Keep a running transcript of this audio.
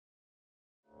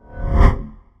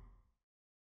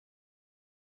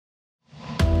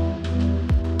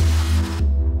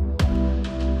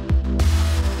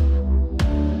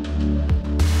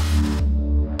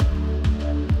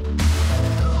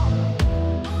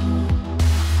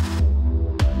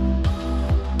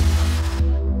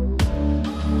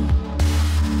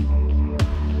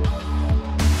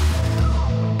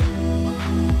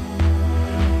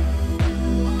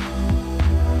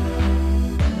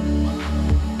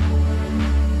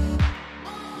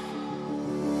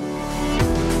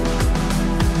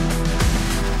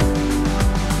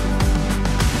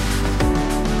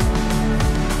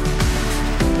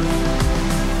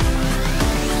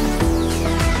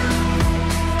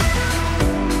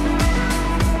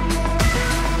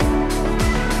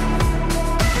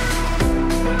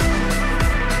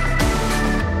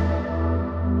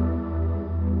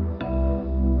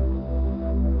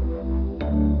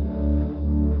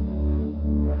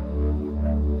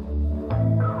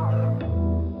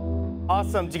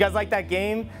awesome. Do you guys like that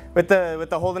game with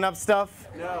the holding up stuff?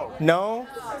 No. No?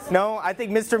 No? I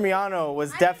think Mr. Miano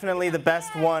was definitely the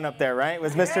best one up there, right?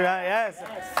 Was Mr. Miano? Yes.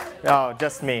 Oh,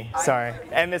 just me. Sorry.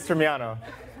 And Mr. Miano.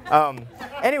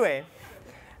 Anyway,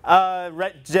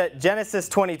 Genesis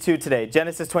 22 today.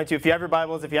 Genesis 22. If you have your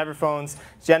Bibles, if you have your phones,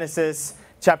 Genesis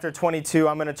chapter 22.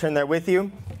 I'm going to turn there with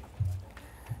you.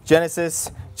 Genesis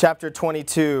chapter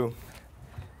 22.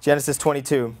 Genesis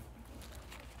 22.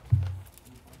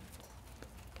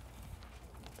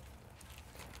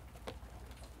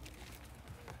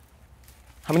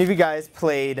 How many of you guys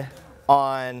played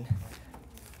on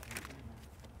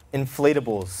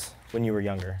inflatables when you were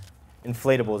younger?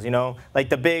 Inflatables, you know, like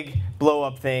the big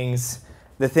blow-up things,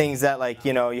 the things that, like,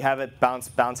 you know, you have at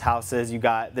bounce houses, you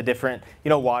got the different, you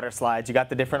know, water slides, you got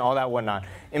the different, all that whatnot.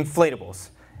 Inflatables.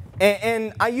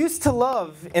 And I used to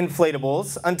love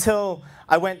inflatables until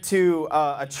I went to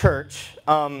a church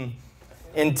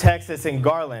in Texas, in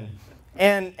Garland.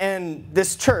 And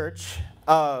this church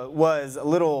was a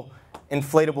little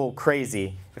inflatable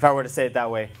crazy, if I were to say it that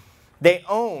way. They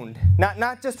owned,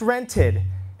 not just rented,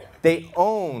 they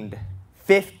owned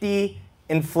 50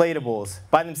 inflatables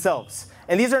by themselves.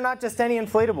 And these are not just any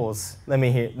inflatables, let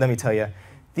me tell you.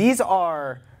 These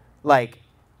are like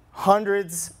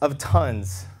hundreds of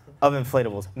tons of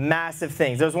inflatables, massive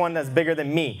things. There's one that's bigger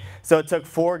than me. So it took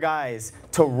 4 guys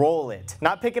to roll it.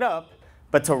 Not pick it up,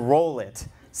 but to roll it.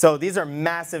 So these are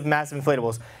massive, massive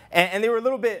inflatables. And they were a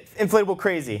little bit inflatable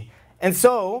crazy. And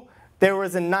so there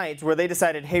was a night where they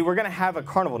decided, hey, we're going to have a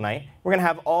carnival night. We're going to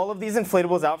have all of these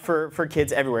inflatables out for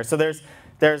kids everywhere. So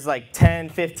there's like 10,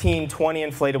 15, 20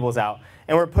 inflatables out.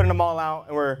 And we're putting them all out,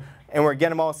 and we're getting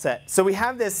them all set. So we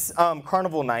have this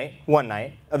carnival night, one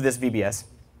night of this VBS.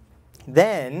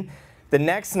 Then the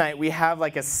next night we have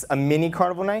like a mini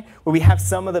carnival night where we have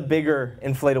some of the bigger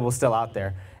inflatables still out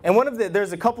there. And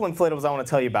there's a couple inflatables I want to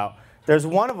tell you about. There's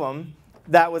one of them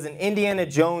that was an Indiana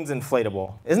Jones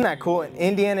inflatable. Isn't that cool? An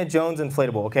Indiana Jones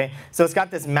inflatable, okay? So it's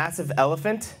got this massive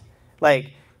elephant,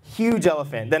 like huge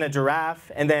elephant, then a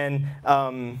giraffe, and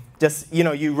then just, you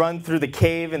know, you run through the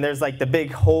cave and there's like the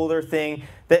big holder thing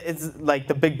that is like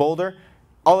the big boulder.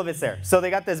 All of it's there. So they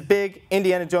got this big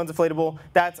Indiana Jones inflatable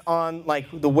that's on like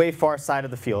the way far side of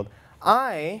the field.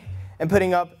 I am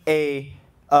putting up a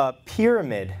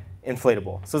pyramid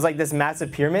inflatable. So it's like this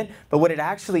massive pyramid, but what it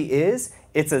actually is,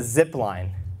 it's a zip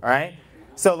line, all right?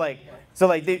 So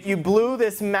you blew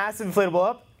this massive inflatable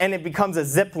up, and it becomes a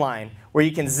zip line where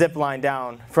you can zip line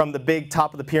down from the big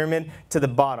top of the pyramid to the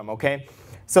bottom, okay?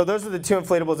 So those are the 2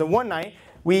 inflatables. And one night,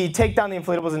 we take down the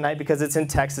inflatables at night because it's in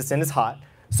Texas and it's hot.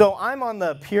 So I'm on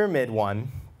the pyramid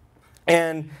one,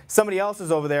 and somebody else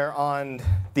is over there on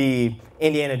the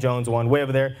Indiana Jones one, way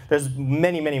over there. There's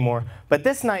many, many more. But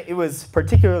this night, it was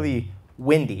particularly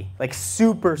windy, like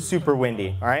super, super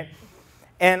windy, all right?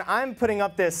 And I'm putting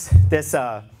up this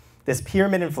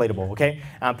pyramid inflatable, okay?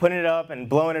 I'm putting it up and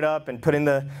blowing it up and putting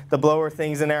the blower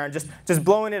things in there and just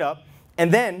blowing it up.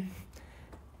 And then,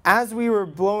 as we were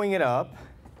blowing it up,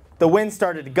 the wind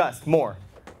started to gust more.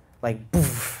 Like,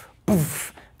 poof,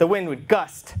 poof. The wind would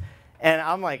gust. And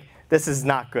I'm like, this is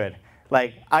not good.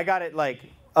 Like, I got it like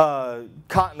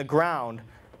caught in the ground,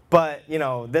 but you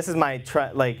know, this is my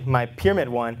pyramid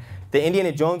one. The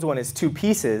Indiana Jones one is 2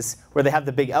 pieces where they have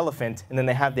the big elephant and then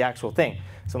they have the actual thing.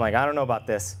 So I'm like, I don't know about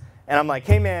this. And I'm like,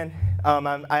 hey man,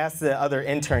 I asked the other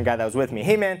intern guy that was with me,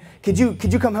 hey man, could you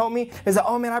come help me? He's like,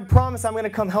 oh man, I promise I'm gonna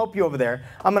come help you over there.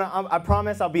 I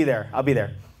promise I'll be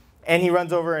there. And he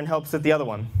runs over and helps with the other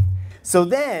one. So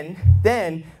then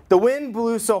the wind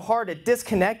blew so hard it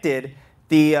disconnected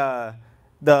the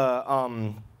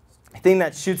thing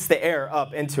that shoots the air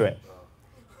up into it.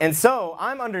 And so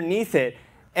I'm underneath it,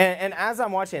 and as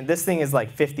I'm watching, this thing is like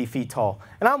 50 feet tall.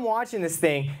 And I'm watching this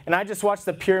thing, and I just watch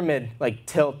the pyramid like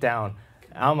tilt down.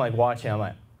 I'm like watching, I'm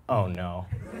like, oh no.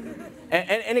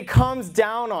 And it comes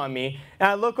down on me, and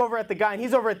I look over at the guy, and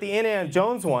he's over at the Indiana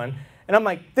Jones one, and I'm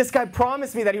like, this guy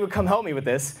promised me that he would come help me with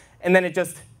this, and then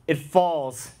it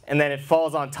falls, and then it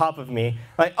falls on top of me. I'm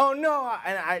like, oh no,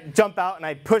 and I jump out, and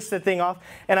I push the thing off,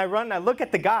 and I run, and I look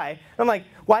at the guy, and I'm like,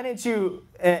 why didn't you,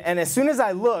 and as soon as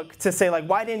I look to say, like,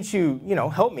 why didn't you,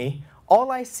 help me,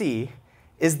 all I see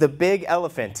is the big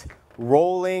elephant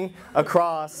rolling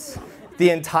across the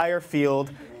entire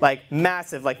field, like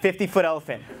massive, like 50-foot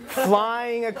elephant,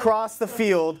 flying across the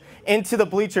field into the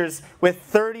bleachers with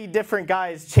 30 different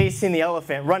guys chasing the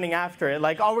elephant, running after it,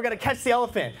 like, oh, we're going to catch the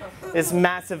elephant, this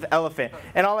massive elephant.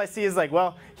 And all I see is like,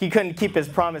 well, he couldn't keep his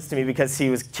promise to me because he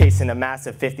was chasing a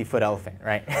massive 50-foot elephant,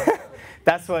 right?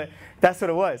 That's what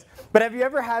it was. But have you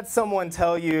ever had someone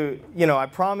tell you, I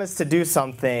promised to do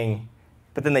something,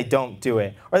 but then they don't do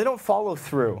it, or they don't follow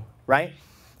through, right?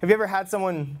 Have you ever had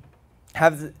someone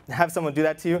have someone do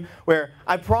that to you, where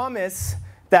I promise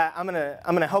that I'm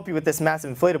gonna help you with this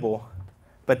massive inflatable,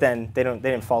 but then they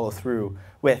didn't follow through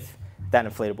with that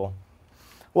inflatable?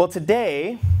 Well,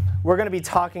 today we're going to be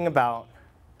talking about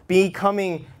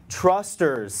becoming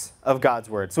trusters of God's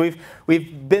word. So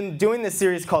we've been doing this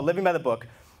series called Living by the Book,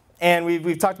 and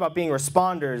we've talked about being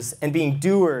responders and being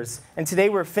doers. And today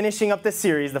we're finishing up this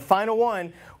series, the final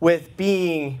one, with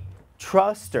being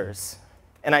trusters.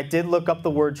 And I did look up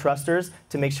the word trusters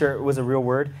to make sure it was a real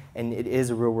word, and it is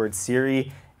a real word.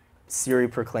 Siri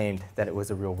proclaimed that it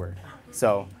was a real word.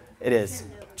 So it is.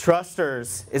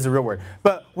 Trusters is a real word.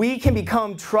 But we can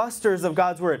become trusters of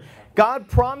God's word. God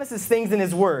promises things in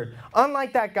his word.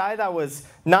 Unlike that guy that was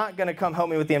not going to come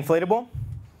help me with the inflatable,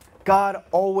 God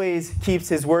always keeps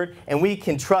his word, and we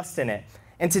can trust in it.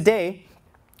 And today,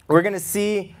 we're going to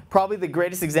see probably the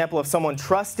greatest example of someone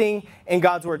trusting in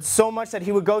God's word so much that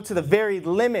he would go to the very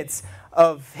limits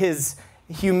of his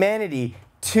humanity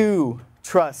to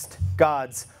trust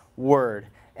God's word.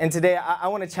 And today, I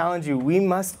want to challenge you. We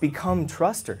must become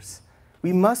trusters.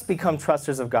 We must become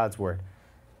trusters of God's word.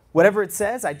 Whatever it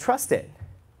says, I trust it.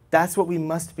 That's what we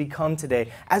must become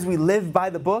today. As we live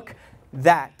by the book,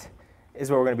 that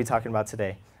is what we're going to be talking about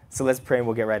today. So let's pray and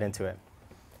we'll get right into it.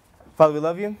 Father, we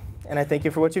love you, and I thank you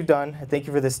for what you've done. I thank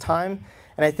you for this time,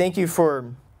 and I thank you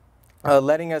for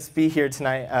letting us be here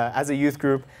tonight as a youth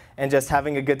group and just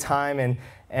having a good time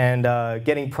and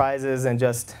getting prizes and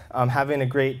just having a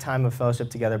great time of fellowship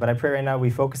together. But I pray right now we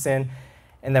focus in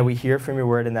and that we hear from your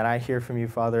word and that I hear from you,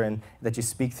 Father, and that you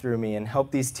speak through me and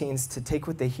help these teens to take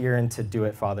what they hear and to do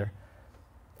it, Father.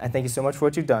 I thank you so much for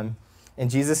what you've done. In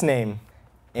Jesus' name,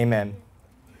 amen.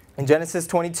 In Genesis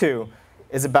 22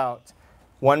 is about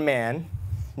one man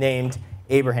named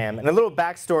Abraham. And a little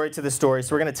backstory to the story.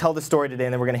 So we're going to tell the story today,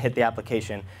 and then we're going to hit the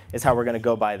application, is how we're going to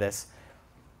go by this.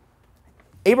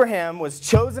 Abraham was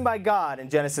chosen by God in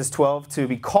Genesis 12 to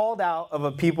be called out of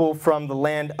a people from the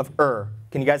land of Ur.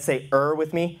 Can you guys say Ur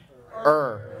with me?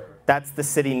 Ur. That's the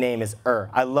city name, is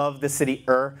Ur. I love the city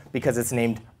Ur because it's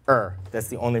named Ur. That's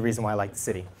the only reason why I like the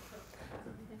city.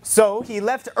 So he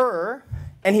left Ur,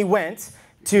 and he went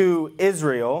to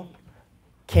Israel,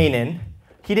 Canaan.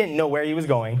 He didn't know where he was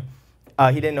going.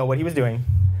 He didn't know what he was doing,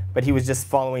 but he was just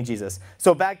following Jesus.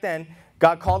 So back then,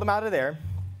 God called him out of there,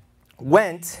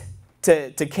 went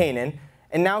to Canaan,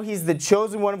 and now he's the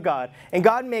chosen one of God. And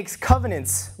God makes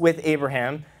covenants with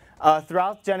Abraham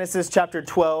throughout Genesis chapter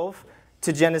 12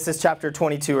 to Genesis chapter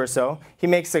 22 or so. He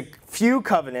makes a few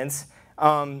covenants,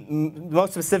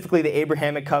 most specifically the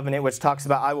Abrahamic covenant, which talks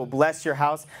about, I will bless your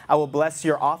house, I will bless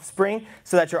your offspring,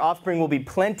 so that your offspring will be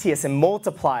plenteous and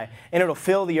multiply, and it'll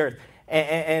fill the earth.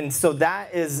 And so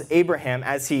that is Abraham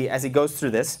as he goes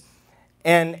through this.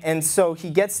 And so he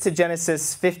gets to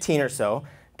Genesis 15 or so.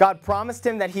 God promised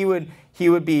him that he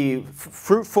would be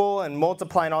fruitful and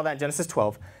multiply and all that in Genesis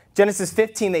 12. Genesis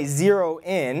 15, they zero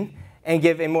in and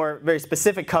give a more very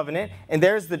specific covenant. And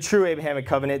there's the true Abrahamic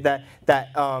covenant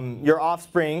that your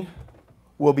offspring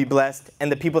will be blessed,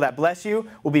 and the people that bless you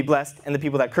will be blessed, and the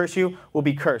people that curse you will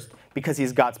be cursed, because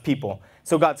he's God's people.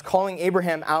 So God's calling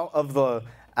Abraham out of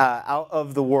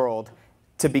the world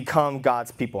to become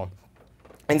God's people.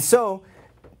 And so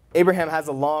Abraham has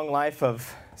a long life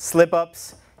of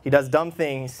slip-ups. He does dumb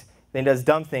things, then he does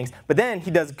dumb things, but then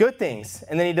he does good things,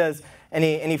 and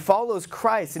then he follows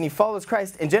Christ, and he follows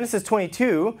Christ. In Genesis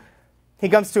 22, he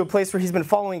comes to a place where he's been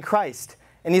following Christ,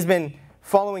 and he's been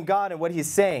following God and what he's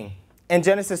saying. And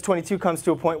Genesis 22 comes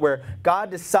to a point where God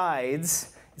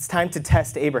decides it's time to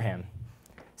test Abraham.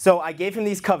 So I gave him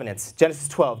these covenants, Genesis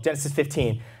 12, Genesis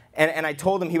 15, and I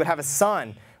told him he would have a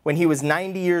son when he was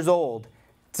 90 years old,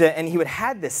 and he would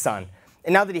have this son.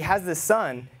 And now that he has this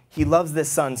son, he loves this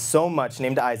son so much,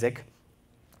 named Isaac,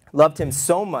 loved him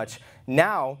so much.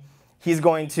 Now he's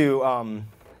going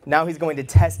to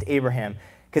test Abraham,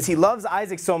 because he loves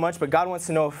Isaac so much, but God wants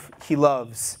to know if he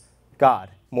loves God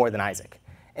more than Isaac.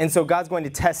 And so God's going to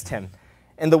test him.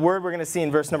 And the word we're going to see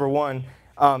in verse number 1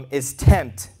 is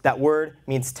tempt. That word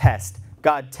means test.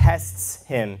 God tests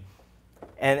him.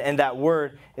 And that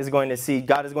word is going to see,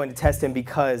 God is going to test him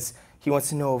because he wants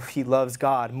to know if he loves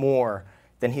God more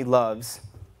than he loves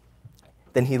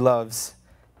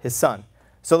his son.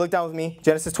 So look down with me,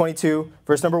 Genesis 22,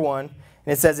 verse number 1.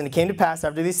 And it says, and it came to pass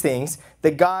after these things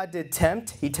that God did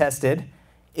tempt, he tested,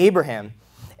 Abraham,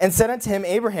 and said unto him,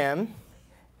 Abraham,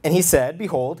 and he said,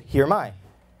 behold, here am I.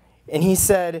 And he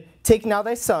said, take now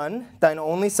thy son, thine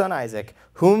only son Isaac,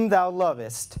 whom thou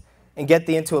lovest, and get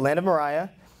thee into a land of Moriah,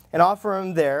 and offer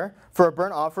him there for a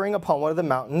burnt offering upon one of the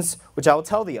mountains, which I will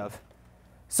tell thee of.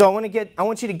 So I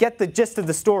want you to get the gist of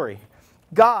the story.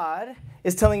 God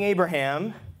is telling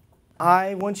Abraham,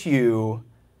 I want you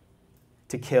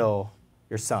to kill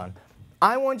your son.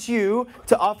 I want you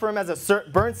to offer him as a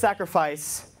burnt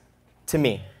sacrifice to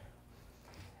me.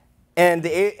 And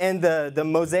the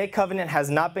Mosaic covenant has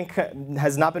not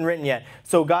been written yet.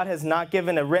 So God has not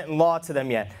given a written law to them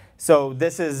yet. So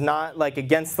this is not like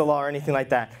against the law or anything like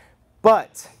that.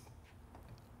 But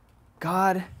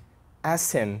God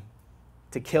asked him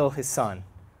to kill his son.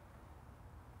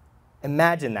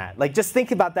 Imagine that. Like, just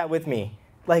think about that with me.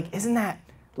 Like, isn't that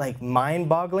like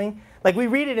mind-boggling? Like, we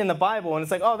read it in the Bible and it's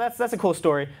like, oh, that's a cool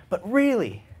story. But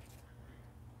really,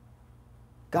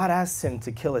 God asked him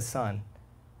to kill his son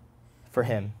for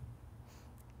him.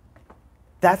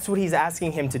 That's what he's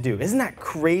asking him to do. Isn't that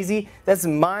crazy? That's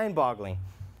mind-boggling.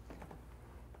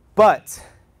 But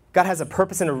God has a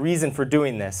purpose and a reason for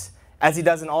doing this, as he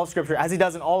does in all Scripture, as he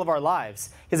does in all of our lives.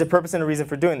 He has a purpose and a reason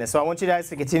for doing this. So I want you guys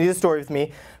to continue the story with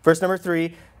me. Verse number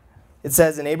 3, it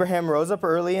says, and Abraham rose up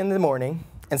early in the morning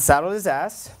and saddled his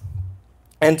ass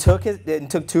and took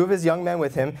 2 of his young men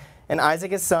with him, and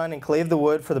Isaac his son, and clave the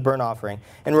wood for the burnt offering,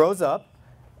 and rose up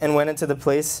and went into the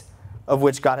place of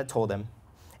which God had told him.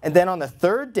 And then on the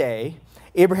 3rd day,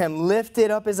 Abraham lifted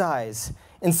up his eyes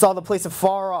and saw the place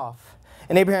afar off.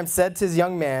 And Abraham said to his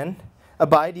young man,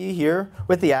 abide ye here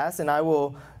with the ass, and I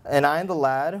and the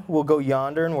lad will go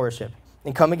yonder and worship,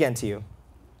 and come again to you.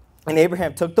 And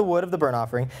Abraham took the wood of the burnt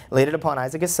offering, and laid it upon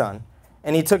Isaac his son.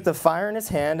 And he took the fire in his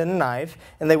hand and the knife,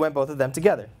 and they went both of them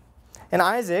together. And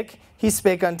Isaac, he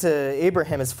spake unto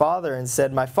Abraham his father, and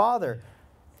said, my father.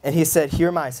 And he said,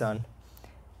 hear my son.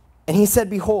 And he said,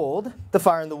 behold, the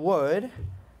fire and the wood,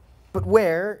 but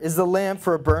where is the lamb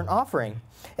for a burnt offering?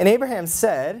 And Abraham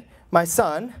said, my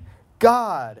son,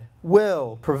 God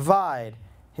will provide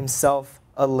himself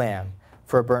a lamb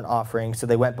for a burnt offering. So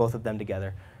they went both of them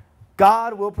together.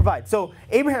 God will provide. So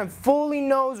Abraham fully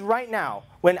knows right now,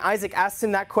 when Isaac asks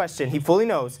him that question, he fully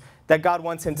knows that God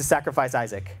wants him to sacrifice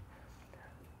Isaac.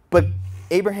 But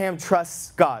Abraham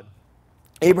trusts God.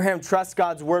 Abraham trusts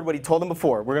God's word, what he told him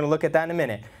before. We're going to look at that in a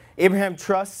minute. Abraham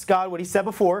trusts God, what he said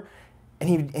before, and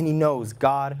he knows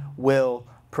God will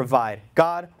provide.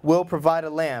 God will provide a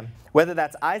lamb. Whether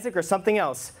that's Isaac or something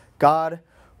else, God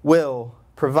will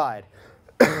provide.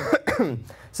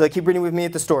 So keep reading with me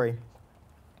at the story.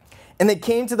 And they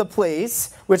came to the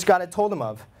place which God had told him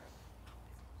of.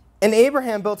 And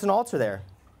Abraham built an altar there,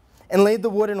 and laid the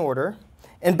wood in order,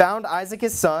 and bound Isaac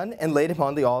his son, and laid him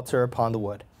on the altar upon the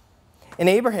wood. And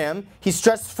Abraham, he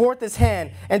stretched forth his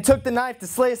hand, and took the knife to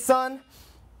slay his son.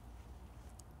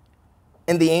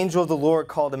 And the angel of the Lord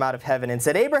called him out of heaven, and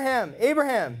said, Abraham,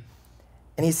 Abraham.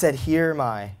 And he said, here am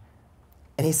I.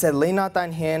 And he said, lay not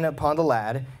thine hand upon the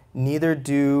lad, neither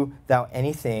do thou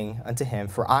anything unto him,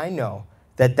 for I know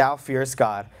that thou fearest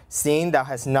God, seeing thou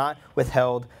hast not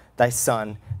withheld thy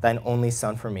son, thine only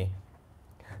son, from me.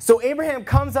 So Abraham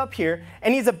comes up here,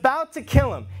 and he's about to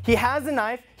kill him. He has a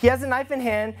knife. He has a knife in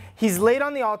hand. He's laid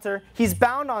on the altar. He's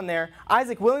bound on there.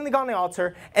 Isaac willingly got on the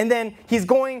altar, and then he's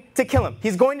going to kill him.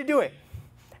 He's going to do it.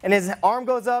 And his arm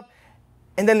goes up,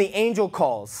 and then the angel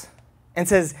calls and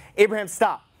says, Abraham,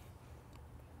 stop.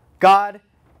 God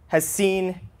has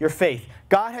seen your faith.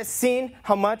 God has seen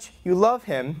how much you love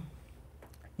him.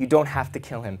 You don't have to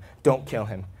kill him. Don't kill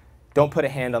him. Don't put a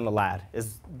hand on the lad,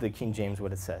 is the King James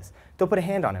what it says. Don't put a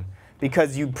hand on him,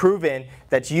 because you've proven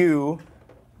that you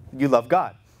love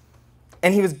God.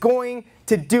 And he was going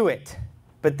to do it,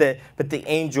 but the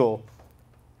angel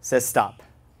says stop.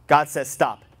 God says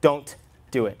stop. Don't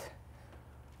do it.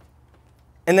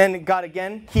 And then God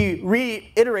again, he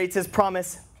reiterates his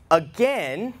promise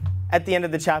again at the end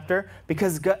of the chapter,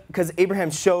 because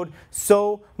Abraham showed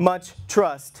so much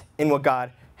trust in what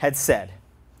God had said.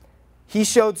 He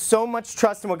showed so much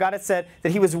trust in what God had said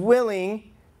that he was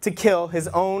willing to kill his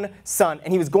own son,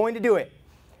 and he was going to do it.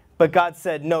 But God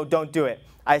said, no, don't do it.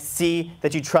 I see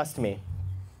that you trust me.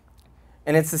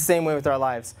 And it's the same way with our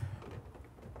lives.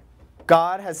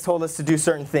 God has told us to do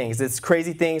certain things. It's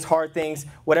crazy things, hard things,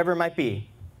 whatever it might be.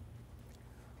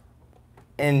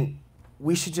 And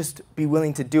we should just be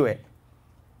willing to do it,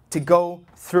 to go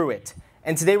through it.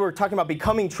 And today we're talking about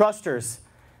becoming trusters.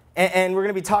 And we're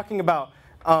going to be talking about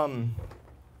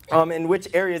in which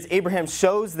areas Abraham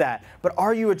shows that. But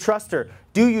are you a truster?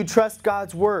 Do you trust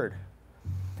God's word?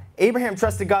 Abraham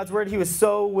trusted God's word. He was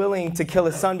so willing to kill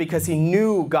his son because he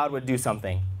knew God would do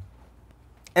something.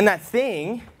 And that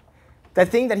thing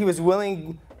that he was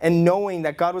willing and knowing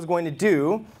that God was going to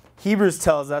do, Hebrews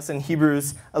tells us in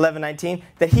Hebrews 11:19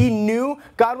 that he knew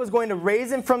God was going to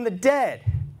raise him from the dead.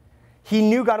 He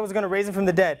knew God was going to raise him from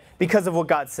the dead because of what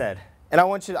God said. And I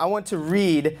want to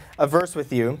read a verse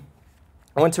with you.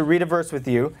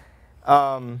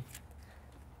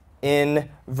 In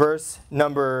verse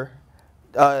number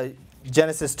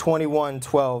Genesis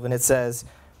 21:12, and it says,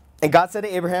 "And God said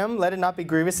to Abraham, let it not be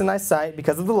grievous in thy sight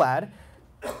because of the lad,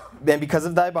 and because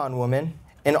of thy bondwoman,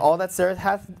 and all that Sarah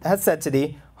hath said to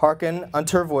thee, hearken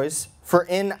unto her voice, for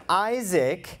in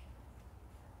Isaac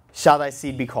shall thy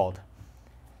seed be called."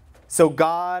 So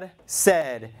God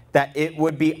said that it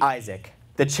would be Isaac.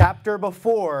 The chapter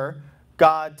before,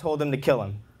 God told him to kill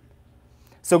him.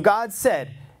 So God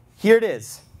said, here it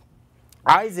is.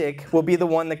 Isaac will be the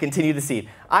one to continue the seed.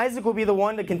 Isaac will be the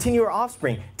one to continue your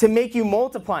offspring, to make you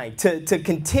multiplying, to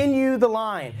continue the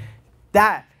line.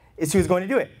 That is who's going to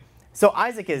do it. So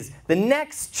Isaac is the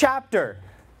next chapter.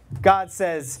 God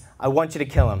says, I want you to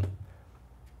kill him.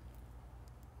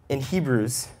 In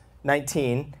Hebrews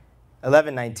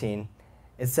 11:19,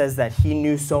 it says that he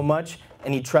knew so much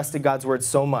and he trusted God's word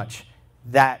so much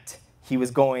that he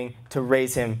was going to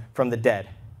raise him from the dead.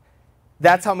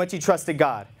 That's how much he trusted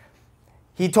God.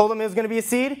 He told him it was going to be a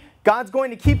seed. God's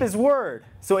going to keep his word.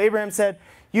 So Abraham said,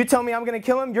 you tell me I'm going to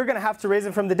kill him, you're going to have to raise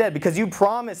him from the dead because you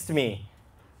promised me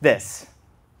this.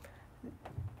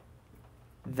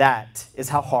 That is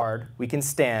how hard we can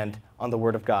stand on the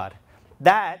word of God.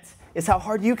 That is how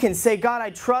hard you can say, God, I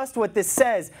trust what this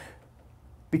says,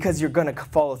 because you're going to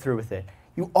follow through with it.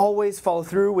 You always follow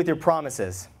through with your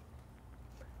promises.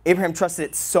 Abraham trusted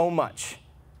it so much.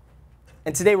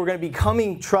 And today we're going to be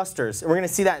becoming trusters. And we're going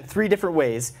to see that in 3 different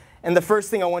ways. And the first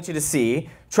thing I want you to see,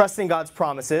 trusting God's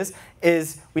promises,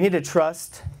 is we need to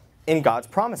trust in God's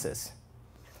promises.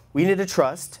 We need to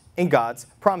trust in God's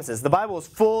promises. The Bible is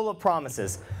full of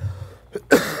promises.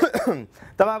 The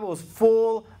Bible is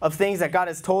full of things that God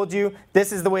has told you.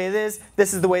 This is the way it is.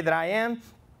 This is the way that I am.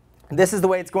 This is the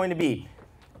way it's going to be.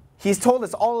 He's told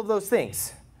us all of those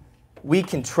things. We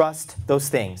can trust those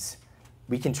things.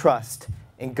 We can trust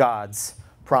in God's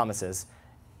promises.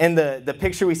 And the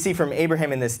picture we see from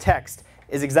Abraham in this text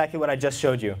is exactly what I just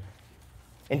showed you.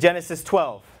 In Genesis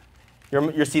 12,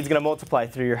 your seed's going to multiply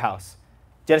through your house.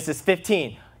 Genesis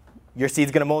 15, your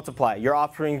seed's going to multiply. Your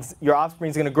offspring's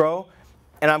going to grow,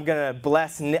 and I'm going to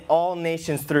bless all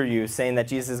nations through you, saying that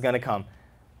Jesus is going to come.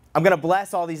 I'm going to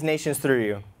bless all these nations through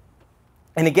you.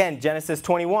 And again, Genesis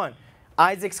 21,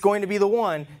 Isaac's going to be the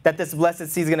one that this blessed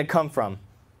seed is going to come from.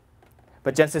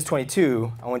 But Genesis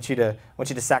 22, I want you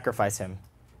to sacrifice him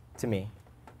to me.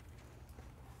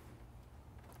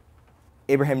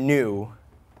 Abraham knew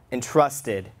and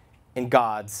trusted in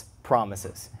God's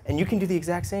promises. And you can do the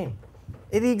exact same.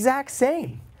 The exact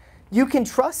same. You can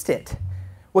trust it.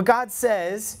 What God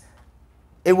says,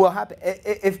 it will happen.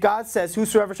 If God says,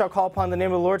 whosoever shall call upon the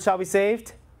name of the Lord shall be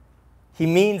saved, he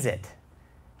means it.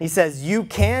 He says, you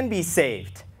can be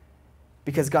saved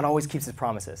because God always keeps his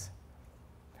promises.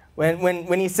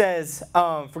 When he says,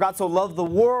 for God so loved the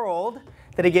world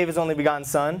that he gave his only begotten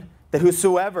Son, that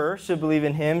whosoever should believe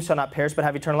in him shall not perish but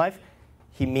have eternal life,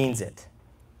 he means it.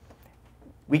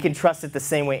 We can trust it the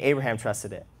same way Abraham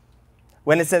trusted it.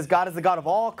 When it says God is the God of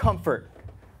all comfort,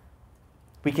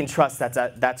 we can trust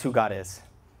that's who God is.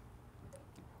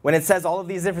 When it says all of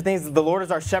these different things, the Lord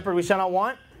is our shepherd, we shall not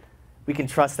want, we can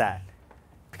trust that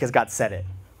because God said it.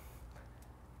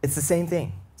 It's the same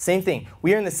thing. Same thing.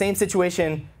 We are in the same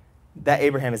situation that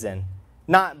Abraham is in.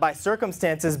 Not by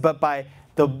circumstances, but by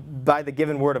the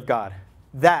given word of God.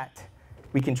 That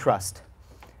we can trust.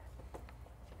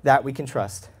 That we can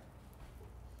trust.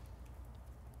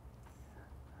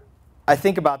 I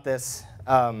think about this,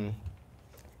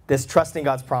 this trusting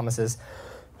God's promises,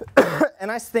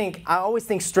 and I always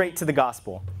think straight to the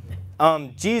gospel.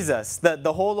 Jesus,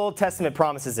 the whole Old Testament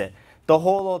promises it. The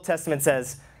whole Old Testament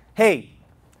says, hey,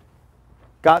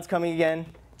 God's coming again.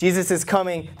 Jesus is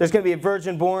coming. There's going to be a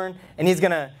virgin born, and he's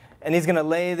going to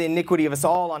lay the iniquity of us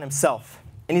all on himself.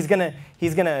 And he's going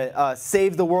to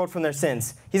save the world from their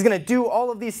sins. He's going to do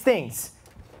all of these things.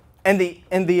 And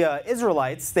the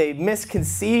Israelites, they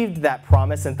misconceived that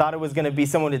promise and thought it was going to be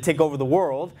someone to take over the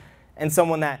world and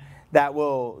someone that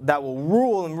will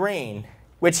rule and reign,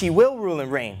 which he will rule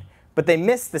and reign. But they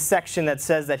missed the section that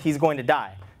says that he's going to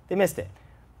die. They missed it.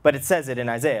 But it says it in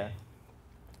Isaiah.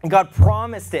 And God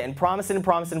promised it and promised it and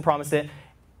promised it and promised it.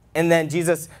 And then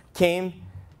Jesus came,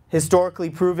 historically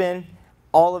proven,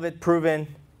 all of it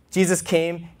proven. Jesus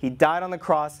came, he died on the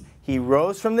cross, he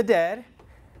rose from the dead,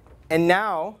 and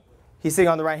now he's sitting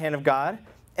on the right hand of God,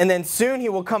 and then soon he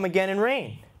will come again and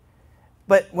reign.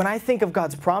 But when I think of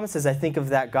God's promises, I think of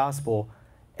that gospel,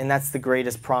 and that's the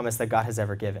greatest promise that God has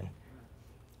ever given.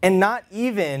 And not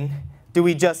even do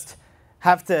we just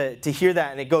have to hear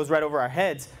that and it goes right over our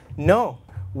heads. No,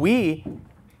 we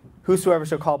whosoever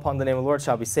shall call upon the name of the Lord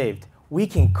shall be saved. We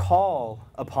can call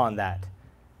upon that.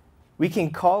 We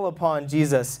can call upon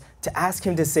Jesus to ask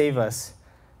him to save us.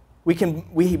 We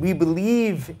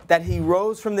believe that he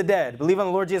rose from the dead. Believe on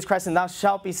the Lord Jesus Christ and thou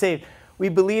shalt be saved. We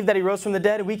believe that he rose from the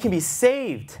dead and we can be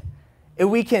saved.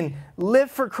 And we can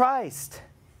live for Christ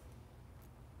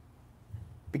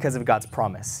because of God's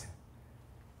promise.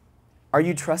 Are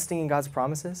you trusting in God's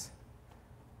promises?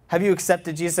 Have you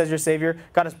accepted Jesus as your Savior?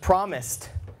 God has promised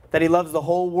that he loves the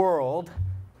whole world,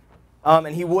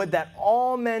 and he would that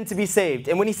all men to be saved.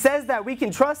 And when he says that, we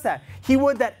can trust that. He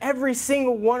would that every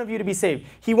single one of you to be saved.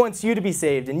 He wants you to be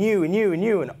saved, and you, and you, and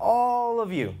you, and all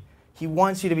of you. He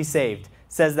wants you to be saved.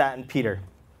 Says that in Peter.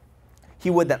 He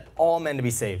would that all men to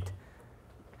be saved.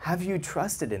 Have you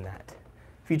trusted in that?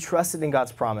 Have you trusted in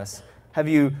God's promise? Have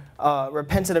you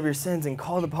repented of your sins and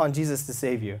called upon Jesus to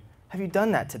save you? Have you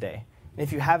done that today? And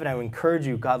if you haven't, I would encourage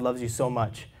you. God loves you so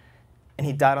much. And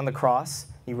he died on the cross.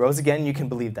 He rose again. You can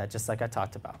believe that, just like I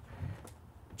talked about.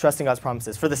 Trusting God's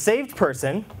promises. For the saved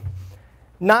person,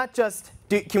 not just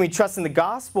can we trust in the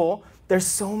gospel, there's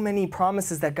so many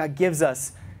promises that God gives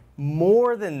us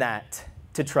more than that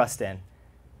to trust in.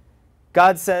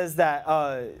 God says that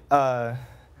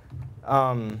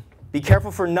be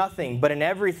careful for nothing, but in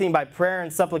everything by prayer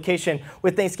and supplication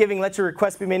with thanksgiving let your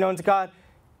requests be made known to God.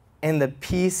 And the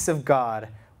peace of God,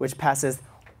 which passes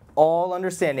all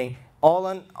understanding,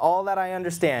 all that I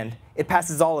understand, it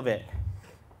passes all of it.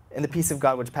 And the peace of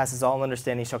God, which passes all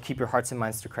understanding, shall keep your hearts and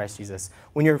minds through Christ Jesus.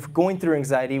 When you're going through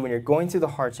anxiety, when you're going through the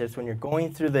hardships, when you're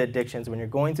going through the addictions, when you're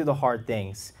going through the hard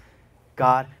things,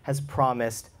 God has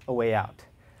promised a way out.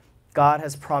 God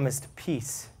has promised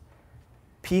peace.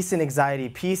 Peace in anxiety,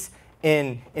 peace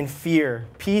in fear,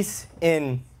 peace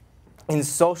in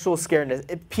social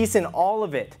scaredness, peace in all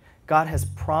of it. God has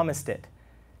promised it,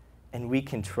 and we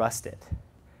can trust it,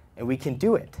 and we can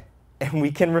do it, and we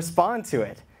can respond to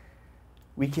it.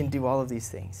 We can do all of these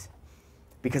things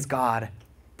because God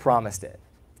promised it.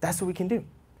 That's what we can do.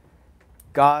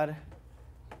 God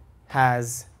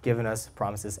has given us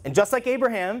promises. And just like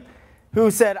Abraham, who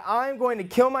said, I'm going to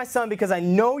kill my son because I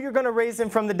know you're going to raise him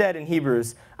from the dead in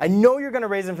Hebrews. I know you're going to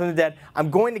raise him from the dead. I'm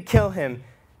going to kill him.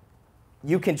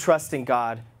 You can trust in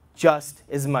God just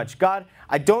as much. God,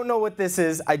 I don't know what this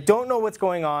is. I don't know what's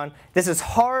going on. This is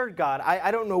hard, God.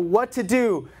 I don't know what to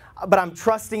do, but I'm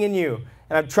trusting in you.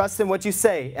 And I'm trusting what you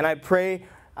say. And I pray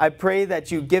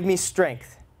that you give me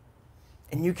strength.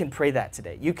 And you can pray that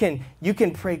today. You can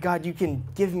pray, God, you can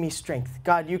give me strength.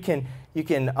 God,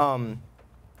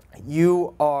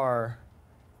 you are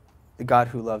the God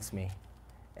who loves me.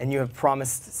 And you have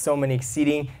promised so many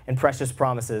exceeding and precious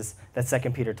promises that 2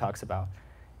 Peter talks about.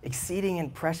 Exceeding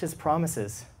and precious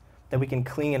promises that we can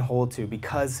cling and hold to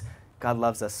because God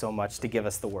loves us so much to give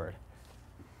us the word.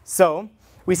 So,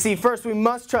 we see first we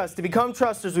must trust. To become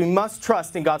trusters, we must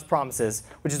trust in God's promises,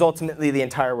 which is ultimately the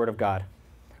entire word of God.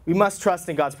 We must trust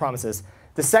in God's promises.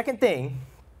 The second thing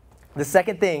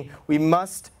we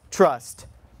must trust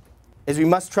is we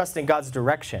must trust in God's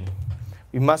direction.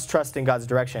 We must trust in God's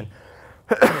direction.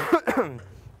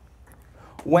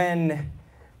 When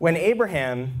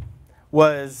Abraham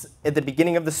was at the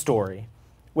beginning of the story,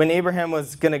 when Abraham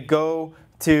was going to go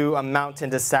to a mountain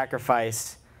to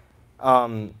sacrifice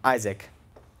Isaac,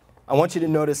 I want you to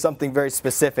notice something very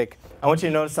specific. I want you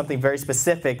to notice something very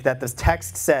specific that this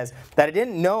text says that I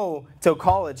didn't know till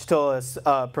college, till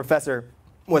a professor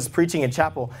was preaching in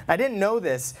chapel. I didn't know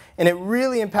this, and it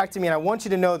really impacted me, and I want you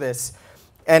to know this.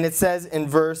 And it says in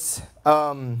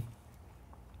I'm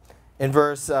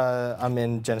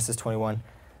in Genesis 21.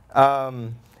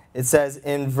 It says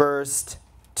in verse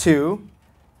 2,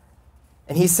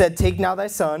 and he said, take now thy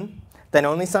son, thine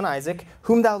only son Isaac,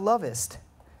 whom thou lovest,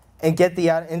 and get thee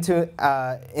out into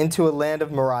a land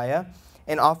of Moriah,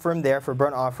 and offer him there for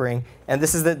burnt offering. And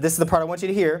this is the part I want you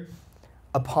to hear.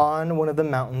 Upon one of the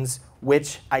mountains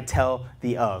which I tell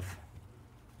thee of.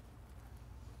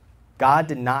 God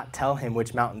did not tell him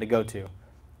which mountain to go to.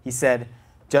 He said,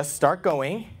 just start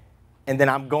going, and then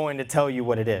I'm going to tell you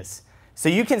what it is. So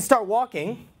you can start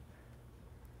walking,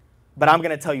 but I'm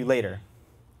going to tell you later.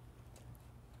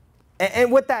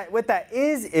 And what that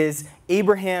is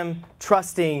Abraham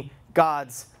trusting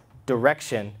God's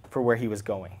direction for where he was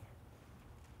going.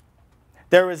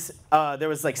 There was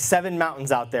like 7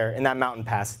 mountains out there in that mountain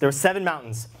pass. There were 7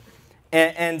 mountains.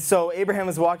 And so Abraham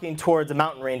was walking towards a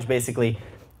mountain range, basically.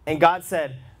 And God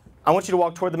said, I want you to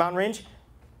walk toward the mountain range,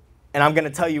 and I'm going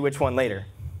to tell you which one later.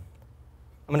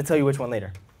 I'm going to tell you which one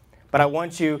later. But I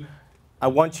want you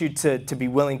to be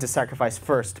willing to sacrifice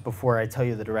first before I tell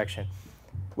you the direction,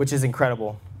 which is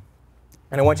incredible.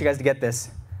 And I want you guys to get this.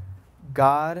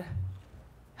 God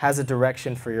has a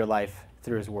direction for your life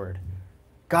through his word.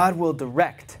 God will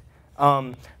direct.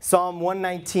 Psalm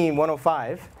 119,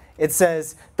 105, it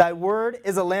says, thy word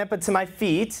is a lamp unto my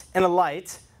feet and a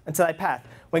light unto thy path.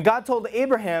 When God told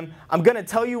Abraham, I'm going to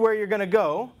tell you where you're going to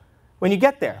go when you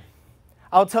get there.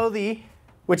 I'll tell thee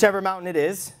whichever mountain it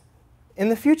is in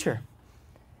the future.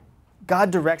 God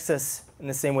directs us in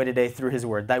the same way today through his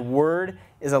word. Thy word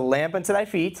is a lamp unto thy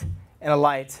feet and a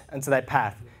light unto thy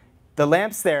path. The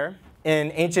lamps there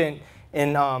in ancient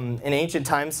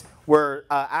times were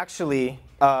actually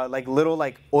like little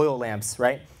oil lamps,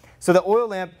 right? So the oil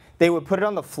lamp, they would put it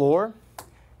on the floor,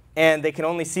 and they can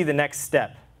only see the next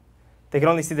step. They could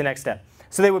only see the next step.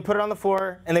 So they would put it on the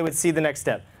floor, and they would see the next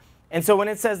step. And so when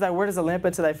it says, thy word is a lamp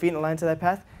unto thy feet and a light unto thy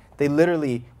path, they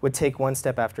literally would take one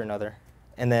step after another,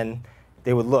 and then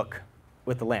they would look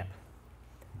with the lamp.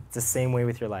 It's the same way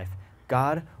with your life.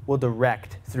 God will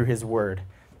direct through his word.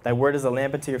 Thy word is a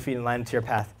lamp unto your feet and a light unto your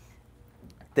path.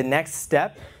 The next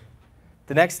step,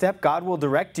 God will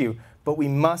direct you, but we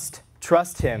must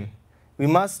trust him. We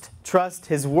must trust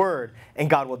his word, and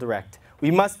God will direct. We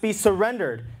must be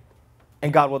surrendered,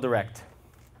 and God will direct.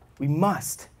 We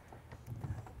must.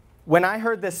 When I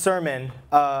heard this sermon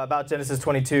about Genesis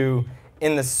 22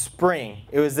 in the spring,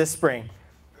 it was this spring,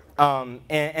 and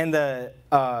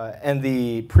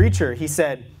the preacher, he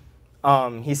said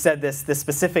this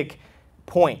specific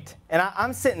point. And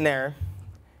I'm sitting there,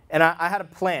 and I had a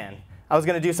plan. I was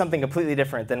going to do something completely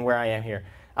different than where I am here.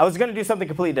 I was going to do something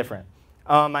completely different.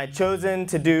 I'd chosen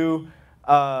to do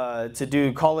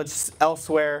college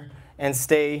elsewhere and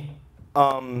stay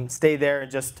there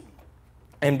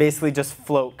and basically just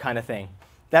float kind of thing.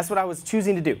 That's what I was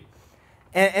choosing to do.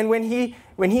 And when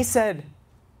he said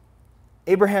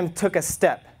Abraham took a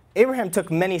step, Abraham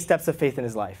took many steps of faith in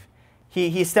his life.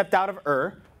 He stepped out of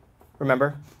Ur,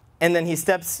 remember, and then he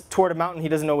steps toward a mountain he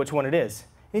doesn't know which one it is.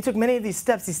 And he took many of these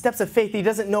steps of faith. He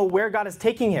doesn't know where God is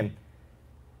taking him.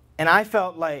 And I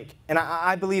felt like, and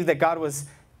I believe that God was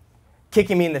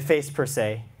kicking me in the face per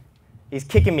se. He's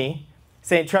kicking me,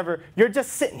 saying, Trevor, you're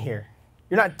just sitting here.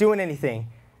 You're not doing anything.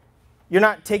 You're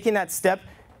not taking that step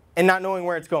and not knowing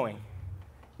where it's going.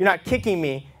 You're not kicking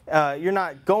me. You're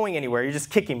not going anywhere. You're just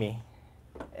kicking me.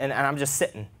 And I'm just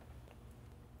sitting.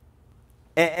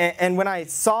 And when I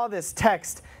saw this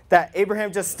text that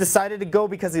Abraham just decided to go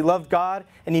because he loved God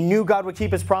and he knew God would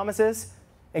keep his promises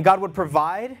and God would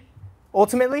provide,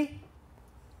 ultimately,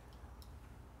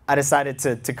 I decided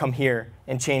to come here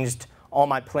and changed all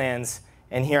my plans.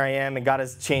 And here I am, and God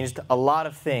has changed a lot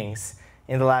of things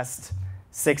in the last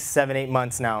 6, 7, 8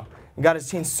 months now. And God has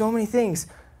changed so many things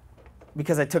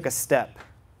because I took a step,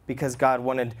 because God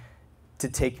wanted to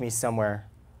take me somewhere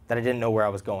that I didn't know where I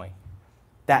was going.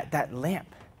 That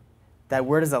lamp, that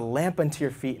word is a lamp unto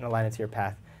your feet and a light unto your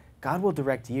path. God will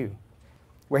direct you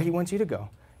where he wants you to go.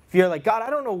 If you're like, God, I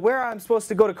don't know where I'm supposed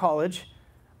to go to college.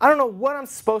 I don't know what I'm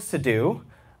supposed to do.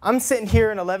 I'm sitting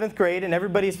here in 11th grade, and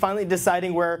everybody's finally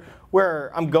deciding where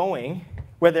I'm going,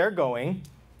 where they're going.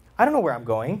 I don't know where I'm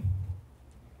going.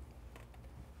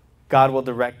 God will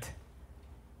direct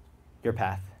your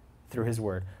path through his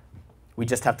word. We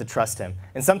just have to trust him.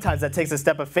 And sometimes that takes a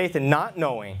step of faith in not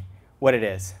knowing what it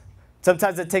is.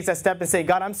 Sometimes it takes that step and say,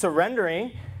 God, I'm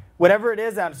surrendering. Whatever it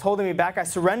is that's holding me back, I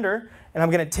surrender, and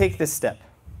I'm going to take this step.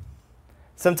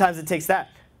 Sometimes it takes that.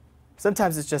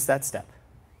 Sometimes it's just that step.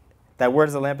 That word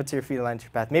is a lamp unto your feet, a light unto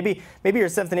your path. Maybe you're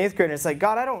 7th and 8th grade, and it's like,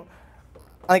 God,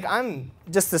 I'm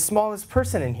just the smallest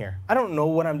person in here. I don't know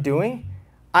what I'm doing.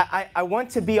 I want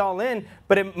to be all in,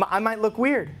 but I might look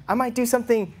weird. I might do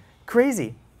something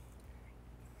crazy.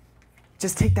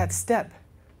 Just take that step.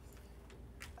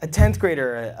 A 10th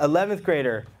grader, an 11th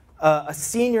grader, a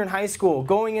senior in high school,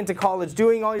 going into college,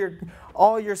 doing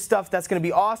all your stuff, that's going to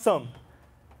be awesome.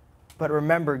 But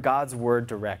remember, God's word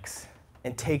directs.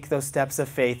 And take those steps of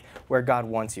faith where God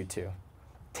wants you to.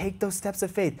 Take those steps of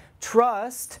faith.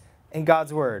 Trust in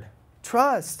God's word.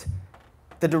 Trust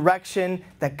the direction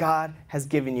that God has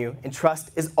given you. And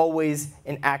trust is always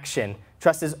in action.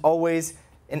 Trust is always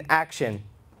in action.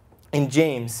 In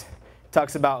James, it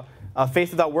talks about faith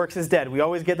without works is dead. We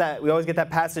always get that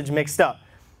passage mixed up.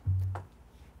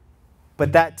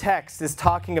 But that text is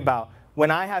talking about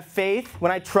when I have faith,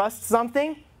 when I trust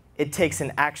something, it takes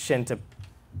an action to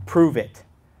prove it.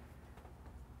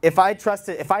 If I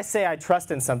say I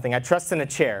trust in something, I trust in a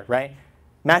chair, right?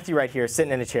 Matthew right here is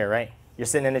sitting in a chair, right? You're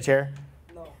sitting in a chair?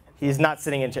 No. He's not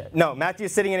sitting in a chair. No,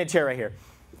 Matthew's sitting in a chair right here.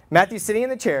 Matthew's sitting in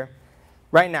the chair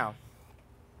right now.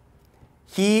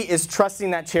 He is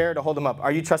trusting that chair to hold him up.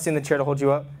 Are you trusting the chair to hold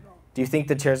you up? No. Do you think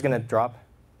the chair's going to drop?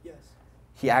 Yes.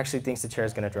 He actually thinks the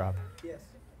chair's going to drop. Yes.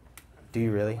 Do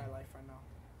you really? My life right now.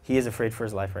 He is afraid for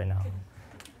his life right now.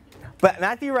 But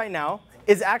Matthew right now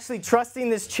is actually trusting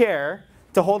this chair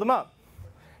to hold him up.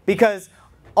 Because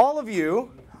all of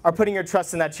you are putting your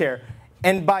trust in that chair.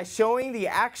 And by showing the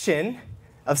action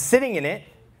of sitting in it,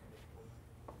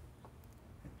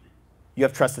 you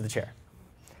have trusted the chair.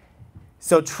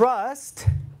 So trust,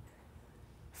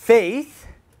 faith,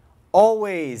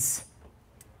 always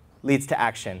leads to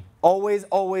action. Always,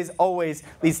 always, always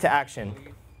leads to action.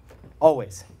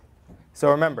 Always. So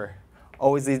remember,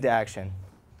 always leads to action.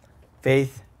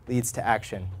 Faith leads to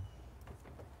action.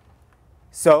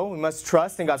 So we must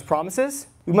trust in God's promises.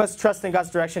 We must trust in God's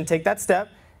direction, take that step.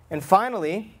 And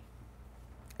finally,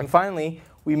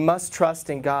 we must trust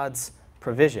in God's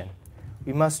provision.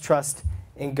 We must trust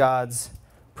in God's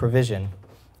provision.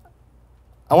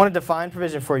 I want to define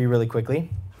provision for you really quickly.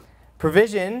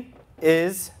 Provision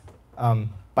is,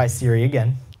 by Siri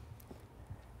again,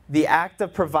 the act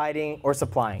of providing or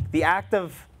supplying. The act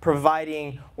of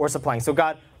providing or supplying. So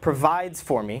God provides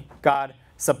for me. God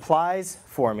supplies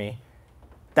for me.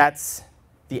 That's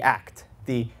the act,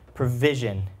 the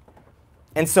provision.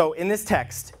 And so in this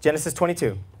text, Genesis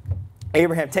 22,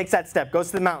 Abraham takes that step, goes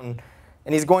to the mountain,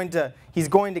 and he's going to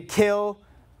kill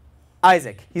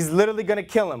Isaac. He's literally going to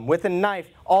kill him with a knife,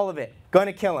 all of it. Going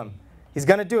to kill him. He's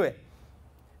going to do it.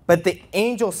 But the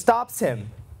angel stops him.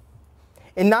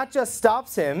 And not just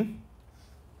stops him.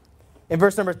 In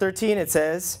verse number 13 it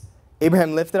says,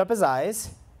 Abraham lifted up his eyes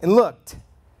and looked.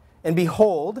 And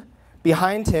behold,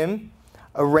 behind him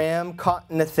a ram caught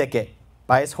in a thicket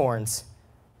by his horns.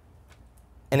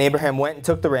 And Abraham went and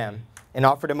took the ram and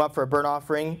offered him up for a burnt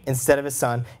offering instead of his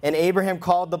son. And Abraham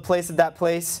called the place of that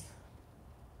place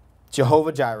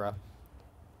Jehovah Jireh.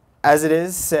 As it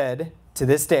is said to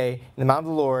this day, in the mount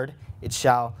of the Lord it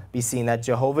shall be seen. That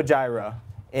Jehovah Jireh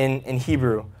in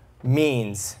Hebrew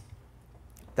means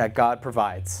that God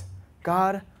provides.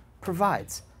 God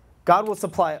provides. God will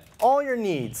supply all your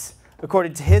needs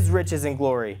according to his riches and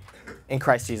glory in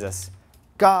Christ Jesus.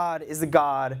 God is the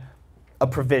God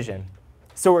of provision.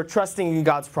 So we're trusting in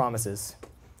God's promises.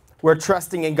 We're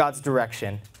trusting in God's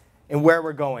direction and where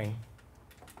we're going.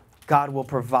 God will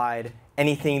provide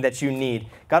anything that you need.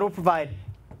 God will provide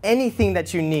anything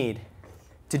that you need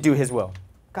to do his will.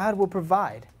 God will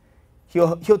provide.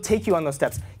 He'll take you on those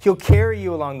steps. He'll carry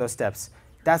you along those steps.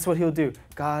 That's what he'll do.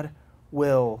 God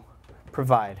will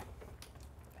provide.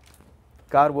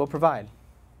 God will provide.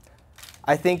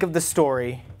 I think of the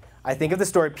story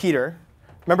Peter.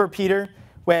 Remember Peter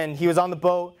when he was on the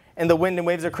boat and the wind and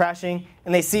waves are crashing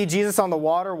and they see Jesus on the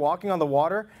water, walking on the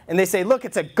water, and they say, look,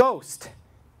 it's a ghost.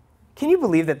 Can you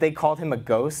believe that they called him a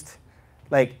ghost?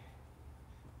 Like,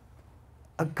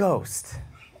 a ghost.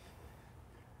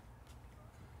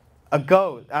 A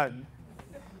ghost.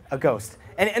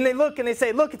 And they look and they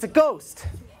say, look, it's a ghost.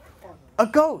 A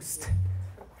ghost.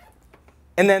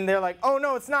 And then they're like, oh,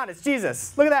 no, it's not. It's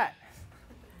Jesus. Look at that.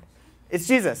 It's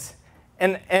Jesus.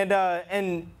 And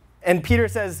Peter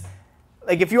says,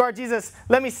 like, if you are Jesus,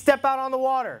 let me step out on the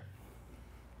water.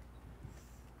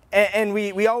 And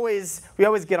we always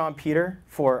get on Peter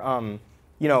for,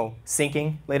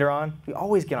 sinking later on. We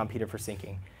always get on Peter for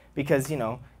sinking because,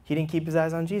 he didn't keep his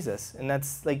eyes on Jesus. And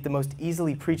that's like the most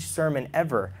easily preached sermon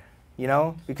ever,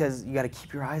 because you got to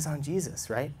keep your eyes on Jesus,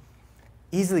 right?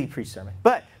 Easily preached sermon.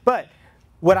 But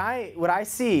what I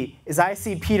see is I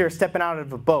see Peter stepping out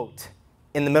of a boat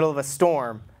in the middle of a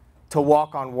storm to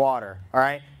walk on water, all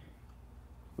right?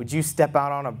 Would you step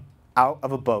out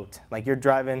of a boat? Like you're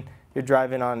driving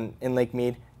in Lake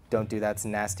Mead? Don't do that. It's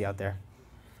nasty out there.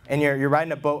 And you're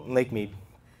riding a boat in Lake Mead.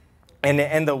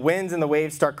 And the winds and the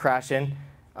waves start crashing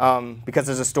because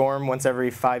there's a storm once every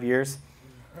 5 years.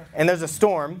 And there's a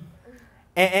storm.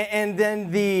 And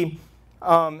then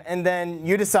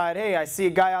you decide, hey, I see a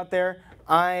guy out there.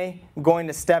 I'm going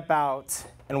to step out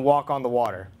and walk on the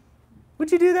water.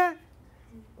 Would you do that?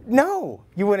 No,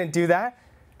 you wouldn't do that.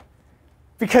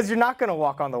 Because you're not going to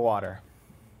walk on the water.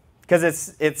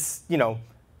 Because it's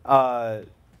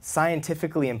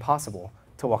scientifically impossible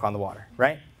to walk on the water,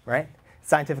 right? Right?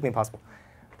 Scientifically impossible.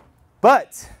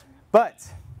 But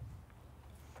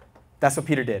that's what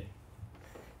Peter did.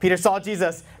 Peter saw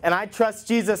Jesus, and I trust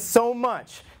Jesus so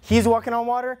much. He's walking on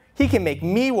water. He can make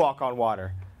me walk on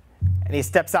water. And he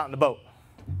steps out in the boat,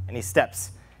 and he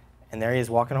steps, and there he is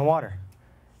walking on water.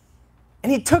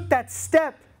 And he took that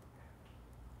step,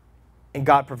 and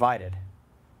God provided.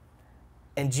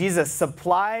 And Jesus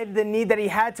supplied the need that he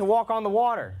had to walk on the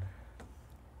water.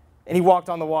 And he walked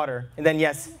on the water. And then,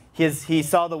 yes, he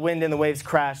saw the wind and the waves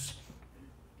crash.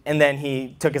 And then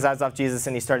he took his eyes off Jesus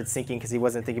and he started sinking because he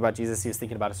wasn't thinking about Jesus. He was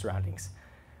thinking about his surroundings.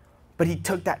 But he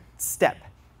took that step.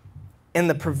 and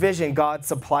the provision God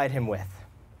supplied him with.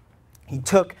 He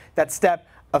took that step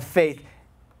of faith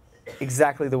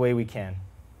exactly the way we can.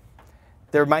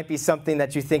 There might be something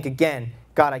that you think, again,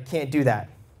 God, I can't do that.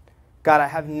 God, I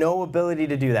have no ability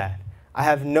to do that. I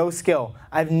have no skill.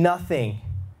 I have nothing.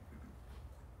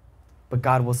 But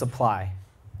God will supply.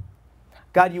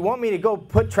 God, you want me to go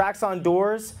put tracks on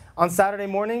doors on Saturday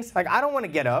mornings? Like, I don't want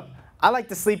to get up. I like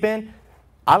to sleep in.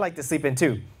 I like to sleep in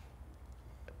too.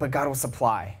 But God will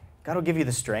supply. God will give you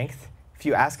the strength if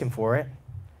you ask him for it.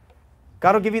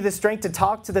 God will give you the strength to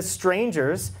talk to the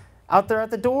strangers out there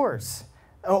at the doors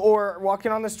or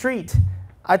walking on the street.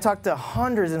 I talk to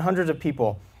hundreds and hundreds of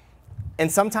people.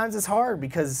 And sometimes it's hard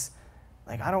because,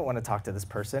 like, I don't want to talk to this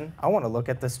person. I want to look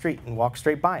at the street and walk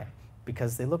straight by them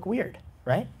because they look weird,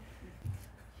 right?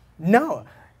 No,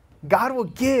 God will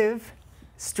give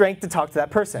strength to talk to that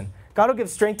person. God will give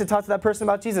strength to talk to that person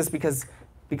about Jesus because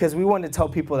we want to tell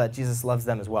people that Jesus loves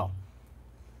them as well.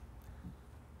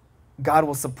 God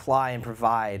will supply and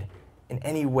provide in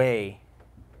any way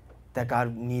that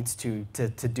God needs to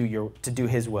do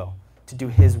his will, to do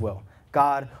his will.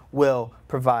 God will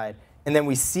provide. And then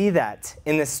we see that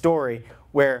in this story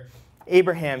where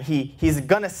Abraham, he's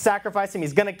going to sacrifice him,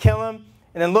 he's going to kill him,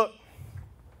 and then look,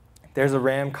 there's a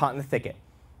ram caught in the thicket.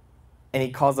 And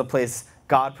he calls the place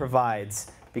God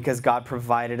provides because God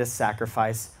provided a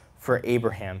sacrifice for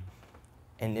Abraham.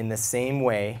 And in the same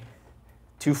way,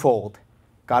 twofold,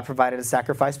 God provided a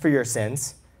sacrifice for your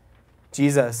sins.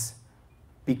 Jesus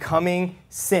becoming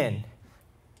sin.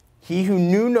 He who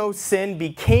knew no sin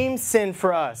became sin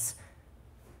for us.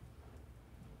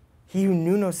 He who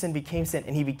knew no sin became sin,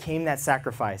 and he became that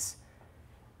sacrifice.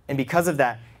 And because of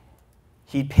that,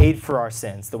 he paid for our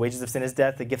sins. The wages of sin is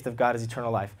death. The gift of God is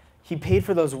eternal life. He paid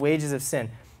for those wages of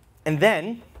sin. And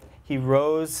then he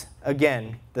rose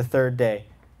again the third day,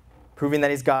 proving that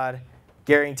he's God,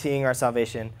 guaranteeing our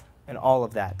salvation, and all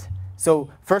of that. So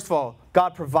first of all,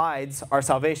 God provides our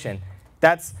salvation.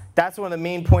 That's one of the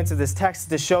main points of this text,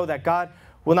 to show that God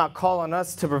will not call on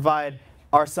us to provide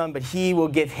our son, but he will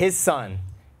give his son.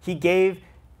 He gave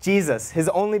Jesus, his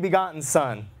only begotten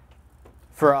son,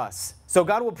 for us. So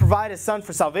God will provide his son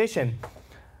for salvation,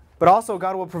 but also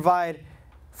God will provide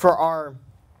for our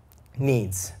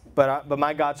needs. But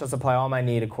my God shall supply all my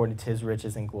need according to his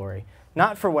riches and glory.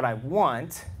 Not for what I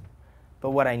want,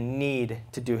 but what I need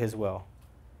to do his will.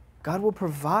 God will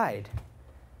provide.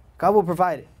 God will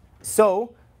provide.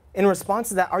 So, in response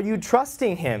to that, are you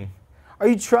trusting him? Are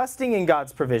you trusting in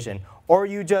God's provision? Or are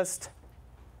you just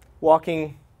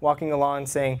walking along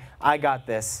saying, I got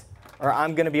this, or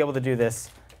I'm going to be able to do this,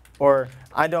 or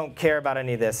I don't care about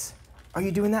any of this? Are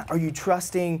you doing that? Are you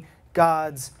trusting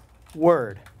God's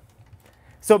word?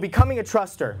 So becoming a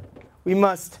truster, we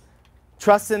must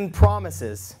trust in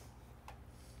promises,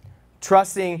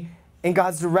 trusting in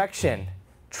God's direction,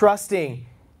 trusting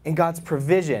in God's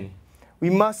provision. We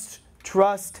must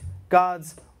trust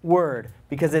God's word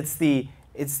because it's the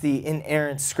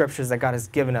inerrant scriptures that God has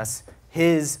given us,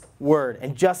 his word.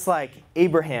 And just like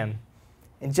Abraham,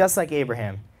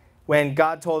 when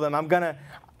God told him,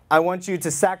 I want you to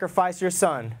sacrifice your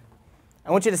son. I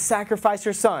want you to sacrifice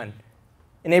your son.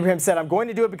 And Abraham said, I'm going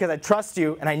to do it because I trust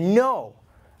you, and I know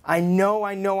that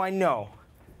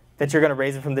you're going to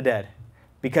raise him from the dead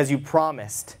because you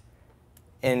promised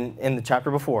in the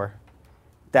chapter before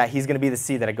that he's going to be the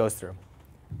seed that it goes through.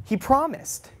 He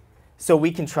promised. So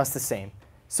we can trust the same.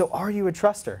 So are you a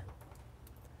truster?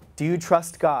 Do you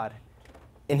trust God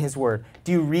in his word?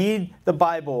 Do you read the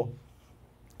Bible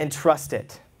and trust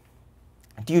it?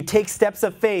 Do you take steps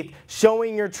of faith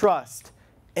showing your trust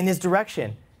in his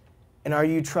direction? And are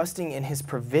you trusting in his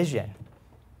provision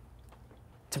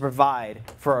to provide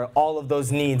for all of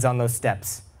those needs on those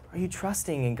steps? Are you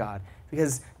trusting in God?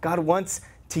 Because God wants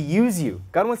to use you.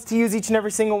 God wants to use each and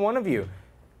every single one of you.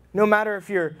 No matter if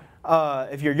you're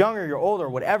young or you're old or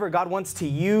whatever, God wants to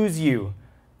use you.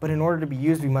 But in order to be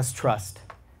used, we must trust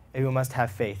and we must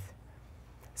have faith.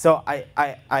 So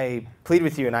I plead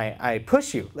with you and I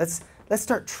push you. Let's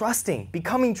start trusting,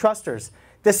 becoming trusters.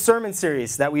 This sermon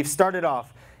series that we've started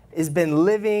off has been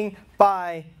living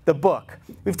by the book.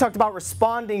 We've talked about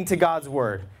responding to God's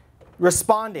word.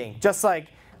 Responding, just like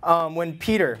when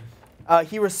Peter,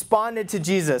 he responded to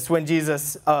Jesus when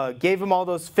Jesus gave him all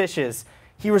those fishes.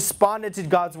 He responded to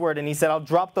God's word and he said, I'll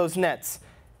drop those nets.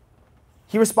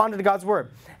 He responded to God's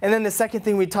word. And then the second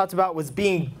thing we talked about was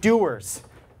being doers.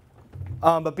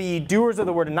 But be doers of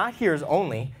the word and not hearers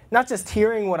only. Not just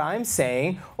hearing what I'm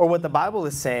saying or what the Bible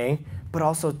is saying, but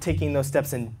also taking those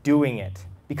steps and doing it.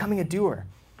 Becoming a doer.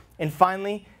 And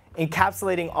finally,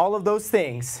 encapsulating all of those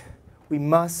things, we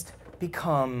must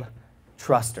become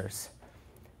trusters.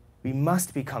 We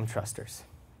must become trusters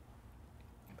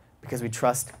because we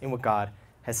trust in what God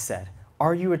has said.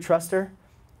 Are you a truster?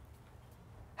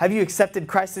 Have you accepted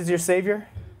Christ as your Savior?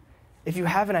 If you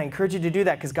haven't, I encourage you to do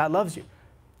that because God loves you.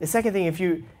 The second thing,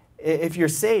 if you're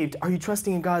saved, are you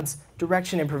trusting in God's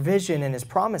direction and provision and his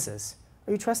promises?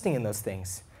 Are you trusting in those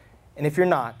things? And if you're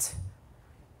not,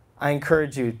 I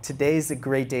encourage you, today's a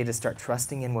great day to start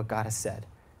trusting in what God has said.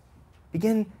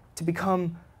 Begin to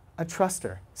become a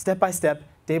truster. Step by step,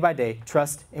 day by day,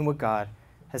 trust in what God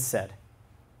has said.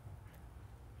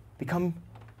 Become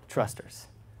trusters.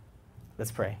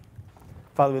 Let's pray.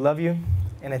 Father, we love you,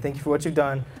 and I thank you for what you've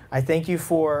done. I thank you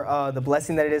for the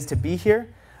blessing that it is to be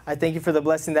here. I thank you for the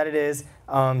blessing that it is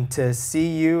to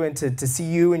see you and to see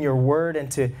you in your word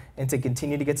and to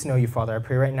continue to get to know you, Father. I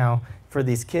pray right now for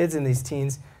these kids and these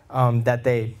teens that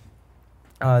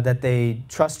they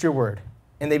trust your word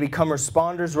and they become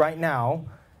responders right now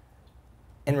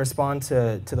and respond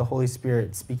to the Holy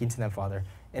Spirit speaking to them, Father.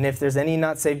 And if there's any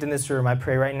not saved in this room, I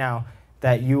pray right now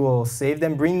that you will save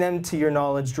them, bring them to your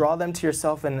knowledge, draw them to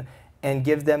yourself, and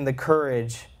give them the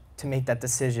courage to make that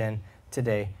decision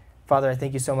today. Father, I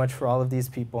thank you so much for all of these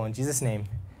people. In Jesus' name,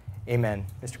 amen.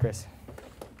 Mr. Chris.